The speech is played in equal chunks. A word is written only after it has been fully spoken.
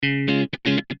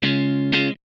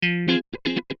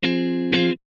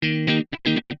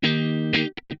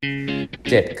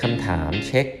7 คำถามเ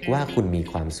ช็คว่าคุณมี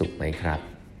ความสุขไหมครับ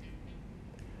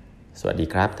สวัสดี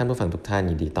ครับท่านผู้ฟังทุกท่าน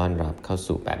ยินดีต้อนรับเข้า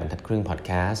สู่8บรรทัดครึ่งพอดแ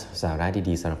คสต์สาระ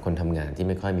ดีๆสำหรับคนทำงานที่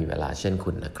ไม่ค่อยมีเวลาเช่นคุ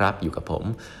ณนะครับอยู่กับผม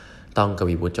ต้องก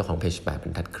วีวุฒิเจ้าของเพจ8บร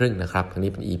รทัดครึ่งนะครับครั้ง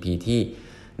นี้เป็น EP ที่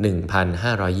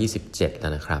1527แล้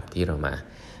วนะครับที่เรามา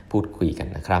พูดคุยกัน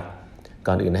นะครับ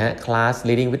ก่อนอื่นนะฮะคลาส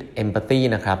Leading with Empathy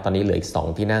นะครับตอนนี้เหลืออีก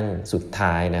2ที่นั่งสุด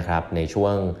ท้ายนะครับในช่ว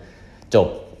งจบ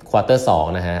ควอเตอร์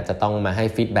2นะฮะจะต้องมาให้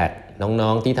ฟีดแบ็กน้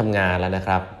องๆที่ทำงานแล้วนะค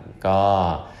รับก็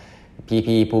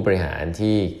พี่ๆผู้บริหาร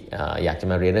ที่อยากจะ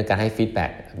มาเรียนเรื่องการให้ฟีดแบ็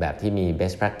กแบบที่มี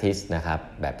best practice นะครับ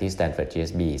แบบที่ Stanford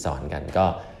GSB สอนกันก็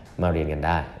มาเรียนกันไ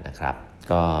ด้นะครับ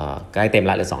ก็ใกล้เต็ม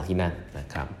ละเหลือ2ที่นั่งนะ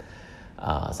ครับ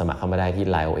สมัครเข้ามาได้ที่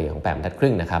Line OA ของ8บรรทัดค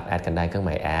รึ่งนะครับแอดกันได้เครื่องห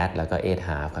มายแอดแล้วก็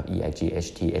8half ครับ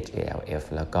EIGHTHALF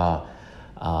แล้วก็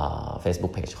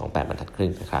Facebook Page ของ8บรรทัดครึ่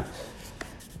งนะครับ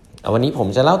วันนี้ผม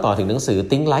จะเล่าต่อถึงหนังสือ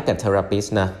Think Like a Therapist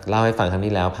นะเล่าให้ฟังครั้ง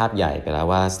ที่แล้วภาพใหญ่ไปแล้ว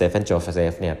ว่าสเตฟานโจเซ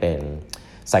ฟเนี่ยเป็น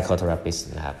psychotherapist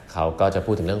นะครับเขาก็จะ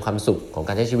พูดถึงเรื่องความสุขของก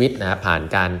ารใช้ชีวิตนะครับผ่าน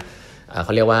การเข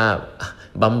าเรียกว่า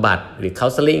บำบัดหรือ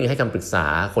counseling ให้คำปรึกษา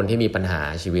คนที่มีปัญหา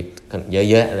ชีวิต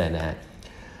เยอะๆเลยนะฮะ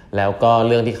แล้วก็เ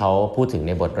รื่องที่เขาพูดถึงใ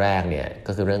นบทแรกเนี่ย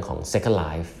ก็คือเรื่องของ second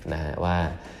life นะฮะว่า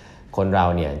คนเรา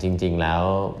เนี่ยจริงๆแล้ว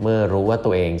เมื่อรู้ว่าตั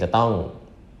วเองจะต้อง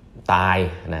ตาย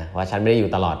นะว่าฉันไม่ได้อ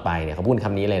ยู่ตลอดไปเนี่ยเขาพูดค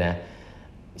ำนี้เลยนะ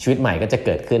ชีวิตใหม่ก็จะเ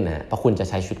กิดขึ้นนะเพราะคุณจะ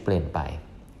ใช้ชีวิตเปลี่ยนไป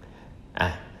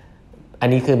อัน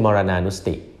นี้คือมรณานุส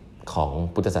ติของ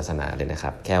พุทธศาสนาเลยนะค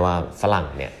รับแค่ว่าฝรั่ง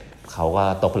เนี่ยเขาก็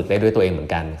ตกผลึกได้ด้วยตัวเองเหมือน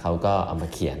กันเขาก็เอามา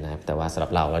เขียนนะครับแต่ว่าสำหรั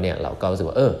บเราแล้วเนี่ยเราก็รู้สึก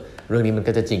ว่าเรื่องนี้มัน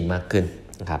ก็จะจริงมากขึ้น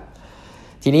นะครับ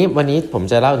ทีนี้วันนี้ผม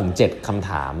จะเล่าถึง7คำ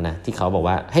ถามนะที่เขาบอก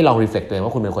ว่าให้ลองรีเฟล็กตัวเองว่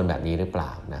าคุณเป็นคนแบบนี้หรือเปล่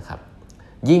านะครับ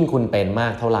ยิ่งคุณเป็นมา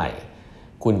กเท่าไหร่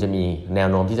คุณจะมีแนว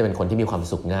โน้มที่จะเป็นคนที่มีความ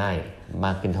สุขง่ายม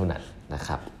ากขึ้นเท่านั้นนะค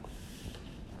รับ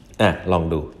ลอง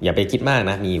ดูอย่าไปคิดมาก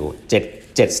นะมีอยู่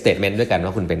7 statement ด้วยกันว่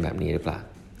าคุณเป็นแบบนี้หรือเปล่า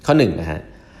ข้อ1นะฮะ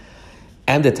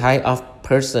I'm the type of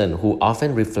person who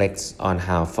often reflects on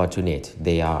how fortunate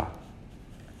they are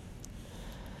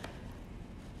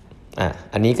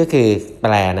อันนี้ก็คือแป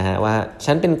ลนะฮะว่า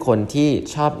ฉันเป็นคนที่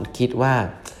ชอบคิดว่า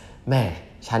แม่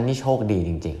ฉันนี่โชคดี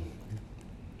จริง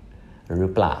ๆหรื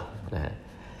อเปล่านะฮะ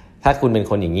ถ้าคุณเป็น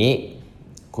คนอย่างนี้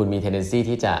คุณมี tendency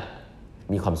ที่จะ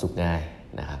มีความสุขง่าย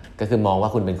นะครับก็คือมองว่า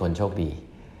คุณเป็นคนโชคดี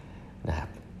นะครับ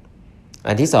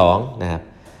อันที่2นะครับ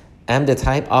I'm the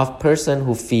type of person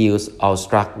who feels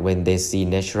awestruck when they see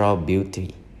natural beauty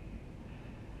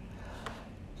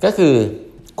ก็คือ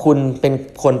คุณเป็น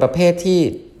คนประเภทที่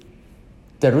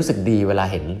จะรู้สึกดีเวลา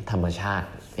เห็นธรรมชาติ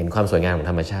เห็นความสวยงามของ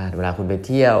ธรรมชาติเวลาคุณไป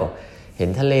เที่ยวเห็น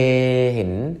ทะเลเห็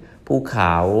นภูเข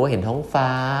าเห็นท้องฟ้า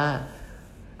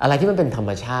อะไรที่มันเป็นธรร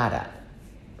มชาติ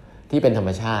ที่เป็นธรรม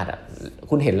ชาติ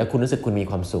คุณเห็นแล้วคุณรู้สึกคุณมี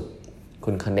ความสุขคุ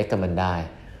ณคอนเนคกับมันได้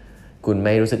คุณไ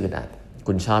ม่รู้สึกอึดอัด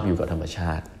คุณชอบอยู่กับธรรมช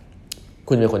าติ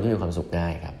คุณเป็นคนที่มีความสุขง่า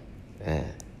ยครับ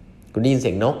คุณได้ยินเสี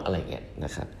ยงนกอะไรอย่างเงี้ยน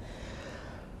ะครับ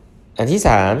อันที่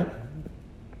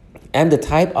3 I'm the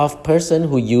type of person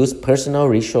who use personal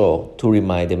ritual to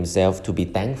remind themselves to be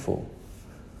thankful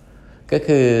ก็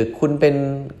คือคุณเป็น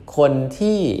คน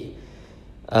ที่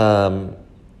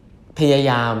พยา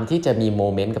ยามที่จะมีโม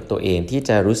เมนต์กับตัวเองที่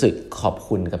จะรู้สึกขอบ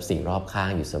คุณกับสิ่งรอบข้า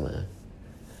งอยู่เสมอ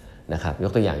นะครับย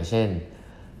กตัวอย่างเช่น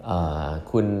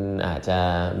คุณอาจจะ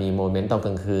มีโมเมนต์ตอนก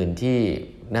ลางคืนที่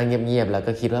นั่งเงียบๆแล้ว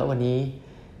ก็คิดว่าวันนี้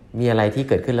มีอะไรที่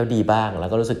เกิดขึ้นแล้วดีบ้างแล้ว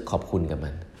ก็รู้สึกขอบคุณกับมั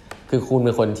นคือคุณเ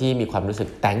ป็นคนที่มีความรู้สึก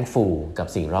thankful กับ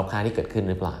สิ่งรอบข้างที่เกิดขึ้น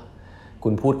หรือเปล่าคุ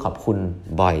ณพูดขอบคุณ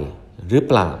บ่อยหรือ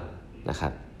เปล่านะครั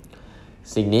บ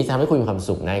สิ่งนี้ทำให้คุณมีความ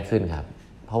สุขง่ายขึ้นครับ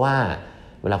เพราะว่า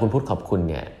เวลาคุณพูดขอบคุณ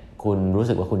เนี่ยคุณรู้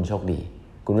สึกว่าคุณโชคดี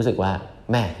คุณรู้สึกว่า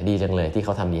แม่ดีจังเลยที่เข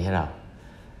าทำนี้ให้เรา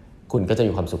คุณก็จะ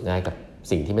มีความสุขง่ายกับ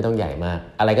สิ่งที่ไม่ต้องใหญ่มาก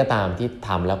อะไรก็ตามที่ท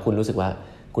ำแล้วคุณรู้สึกว่า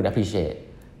คุณ appreciate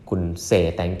คุณ say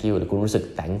thank you หรือคุณรู้สึก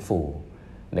thankful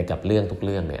ในกับเรื่องทุกเ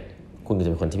รื่องเนี่ยคุณจะ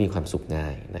เป็นคนที่มีความสุขง่า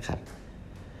ยนะครับ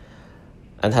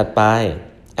อันถัดไป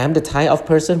I'm the type of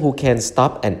person who can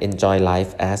stop and enjoy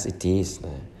life as it is น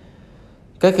ะ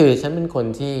ก็คือฉันเป็นคน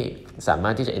ที่สามา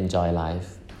รถที่จะ enjoy life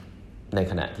ใน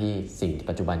ขณะที่สิ่ง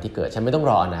ปัจจุบันที่เกิดฉันไม่ต้อง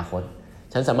รออนาคต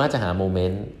ฉันสามารถจะหาโมเม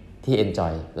นต์ที่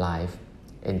enjoy life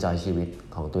enjoy ชีวิต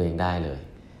ของตัวเองได้เลย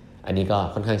อันนี้ก็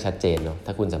ค่อนข้างชัดเจนเนาะถ้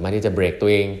าคุณสามารถที่จะเบรกตัว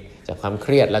เองจากความเค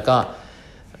รียดแล้วก็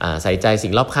ใส่ใจสิ่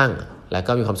งรอบข้างแล้ว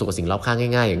ก็มีความสุขกับสิ่งรอบข้าง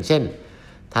ง่ายๆอย่างเช่น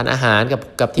ทานอาหาร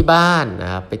กับที่บ้านน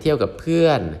ะครับไปเที่ยวกับเพื่อ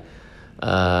น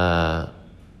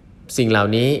สิ่งเหล่า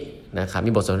นี้นะครับ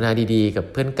มีบทสนทนาดีๆกับ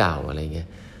เพื่อนเก่าอะไรเงี้ย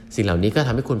สิ่งเหล่านี้ก็ท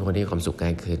ำให้คุณเป็นคนที่มีความสุขง่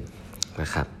ายขึ้นน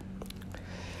ะครับ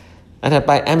อันถัดไ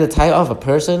ป I'm the type of a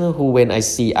person who when I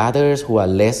see others who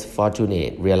are less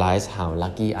fortunate realize how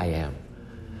lucky I am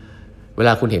เวล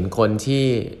าคุณเห็นคนที่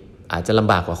อาจจะล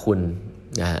ำบากกว่าคุณ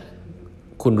นะฮะ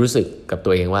คุณรู้สึกกับตั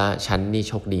วเองว่าฉันนี่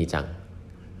โชคดีจัง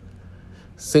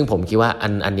ซึ่งผมคิดว่า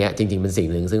อันเนี้ยจริงๆเป็นสิ่ง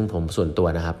หนึ่งซึ่งผมส่วนตัว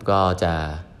นะครับก็จะ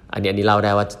อันนี้เล่าไ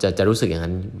ด้ว่าจะรู้สึกอย่าง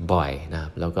นั้นบ่อยนะครั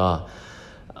บแล้วก็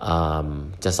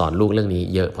จะสอนลูกเรื่องนี้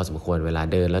เยอะพอสมควรเวลา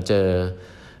เดินแล้ว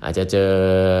อาจจะเจอ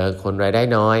คนรายได้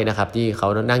น้อยนะครับที่เขา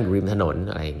นั่งอยู่ริมถนน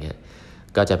อะไรอย่างเงี้ย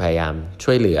ก็จะพยายาม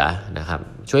ช่วยเหลือนะครับ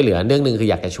ช่วยเหลือเรื่องนึงคือ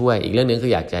อยากจะช่วยอีกเรื่องนึงคื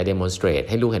ออยากจะ demonstrate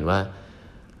ให้ลูกเห็นว่า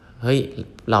เฮ้ย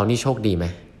เรานี่โชคดีไหม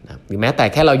นะหรือแม้แต่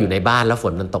แค่เราอยู่ในบ้านแล้วฝ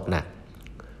นมันตกหนัก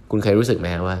คุณเคยรู้สึกไหม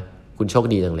ว่าคุณโชค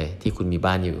ดีจังเลยที่คุณมี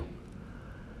บ้านอยู่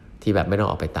ที่แบบไม่ต้อง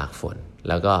ออกไปตากฝน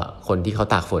แล้วก็คนที่เขา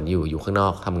ตากฝนอยู่ข้างนอ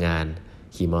กทำงาน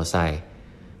ขี่มอเตอร์ไซค์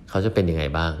เขาจะเป็นยังไง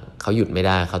บ้างเขาหยุดไม่ไ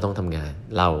ด้เขาต้องทำงาน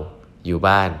เราอยู่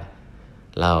บ้าน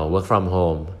เรา work from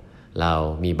home เรา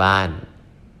มีบ้าน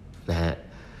นะฮะ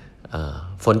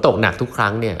ฝนตกหนักทุกครั้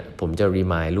งเนี่ยผมจะรี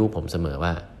มายลูกผมเสมอว่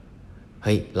าเ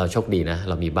ฮ้ยเราโชคดีนะ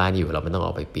เรามีบ้านอยู่เราไม่ต้องอ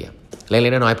อกไปเปียกเล็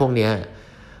กๆน้อยๆพวกนี้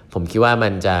ผมคิดว่ามั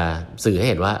นจะสื่อให้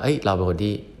เห็นว่าเอ้ยเราเป็นคน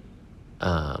ที่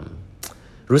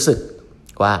รู้สึก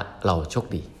ว่าเราโชค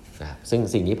ดีนะครับซึ่ง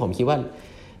สิ่งนี้ผมคิดว่า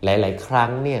หลายๆครั้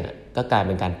งเนี่ยก็กลายเ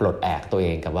ป็นการปลดแอกตัวเอ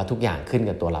งกับว่าทุกอย่างขึ้น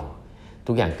กับตัวเรา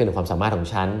ทุกอย่างขึ้นกับความสามารถของ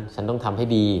ฉันต้องทำให้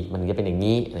ดีมันจะเป็นอย่าง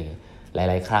นี้อะไรเงี้ยห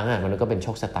ลายๆครั้งมันก็เป็นโช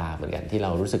คชะตาเหมือนกันที่เร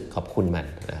ารู้สึกขอบคุณมัน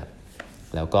นะครับ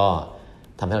แล้วก็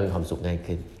ทำให้เรามีความสุขง่าย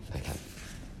ขึ้นนะครับ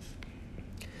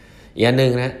อีกอันหนึ่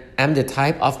งนะ I'm the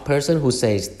type of person who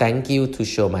says thank you to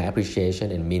show my appreciation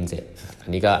and means it อั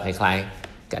นนี้ก็คล้าย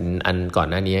ๆกันอันก่อน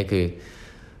หน้านี้คือ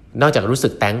นอกจากรู้สึ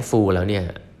ก thankful แล้วเนี่ย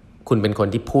คุณเป็นคน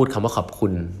ที่พูดคำว่าขอบคุ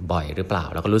ณบ่อยหรือเปล่า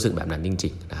แล้วก็รู้สึกแบบนั้นจริ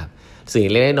งๆนะครับสิ่ง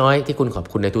เล็กน้อยที่คุณขอบ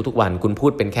คุณในทุกๆวันคุณพู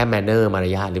ดเป็นแค่ manner มาร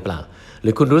ยาทหรือเปล่าหรื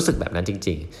อคุณรู้สึกแบบนั้นจ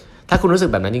ริงๆถ้าคุณรู้สึก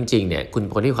แบบนั้นจริงๆเนี่ยคุณเป็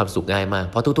นคนที่มีความสุขง่ายมาก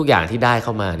เพราะทุกๆอย่างที่ได้เข้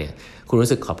ามาเนี่ยคุณรู้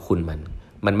สึกขอบคุณ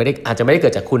มันไม่ได้อาจจะไม่ได้เกิ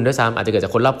ดจากคุณด้วยซ้ำอาจจะเกิดจา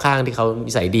กคนรอบข้างที่เขา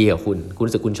นิสัยดีกับคุณ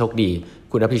รู้สึกคุณโชคดี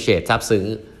คุณ appreciate ซาบซึ้ง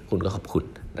คุณก็ขอบคุณ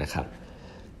นะครับ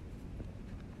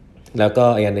แล้วก็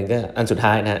อีกอันหนึ่งก็อันสุด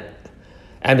ท้ายนะ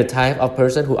I'm the type of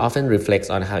person who often reflects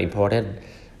on how important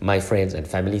my friends and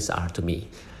families are to me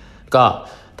ก็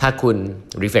ถ้าคุณ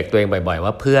reflect ตัวเองบ่อยๆ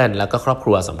ว่าเพื่อนแล้วก็ครอบค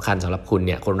รัวสำคัญสำหรับคุณเ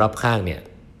นี่ยคนรอบข้างเนี่ย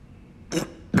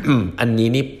อันนี้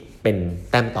นี่เป็น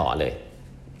แต้มต่อเลย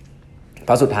เพ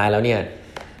ราะสุดท้ายแล้วเนี่ย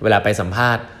เวลาไปสัมภ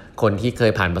าษณ์คนที่เค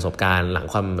ยผ่านประสบการณ์หลัง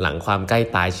ความใกล้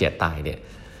ตายเฉียดตายเนี่ย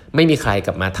ไม่มีใครก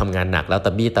ลับมาทำงานหนักแล้วต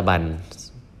ะบี้ตะบัน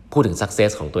พูดถึง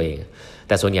success ของตัวเองแ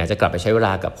ต่ส่วนใหญ่จะกลับไปใช้เวล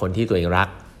ากับคนที่ตัวเองรัก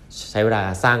ใช้เวลา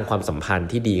สร้างความสัมพันธ์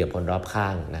ที่ดีกับคนรอบข้า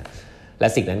งนะและ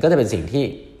สิ่งนั้นก็จะเป็นสิ่งที่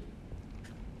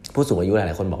ผู้สูงอายุห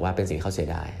ลายๆคนบอกว่าเป็นสิ่งที่เขาเสีย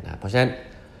ดายนะเพราะฉะนั้น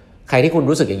ใครที่คุณ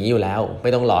รู้สึกอย่างนี้อยู่แล้วไ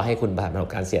ม่ต้องรอให้คุณผ่านประสบ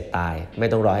การณ์เสียดตายไม่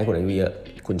ต้องรอให้คุณอายุเยอะ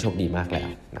คุณโชคดีมากแล้ว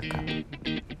นะครับ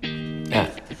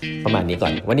ประมาณนี้ก่อ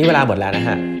นวันนี้เวลาหมดแล้วนะฮ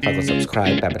ะฝากกด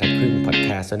subscribe แบบบรรทัดครึ่ง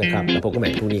podcast ด้วยนะครับแล้วพบกันใหม่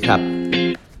พรุ่งนี้ครับ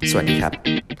สวัสดีครับ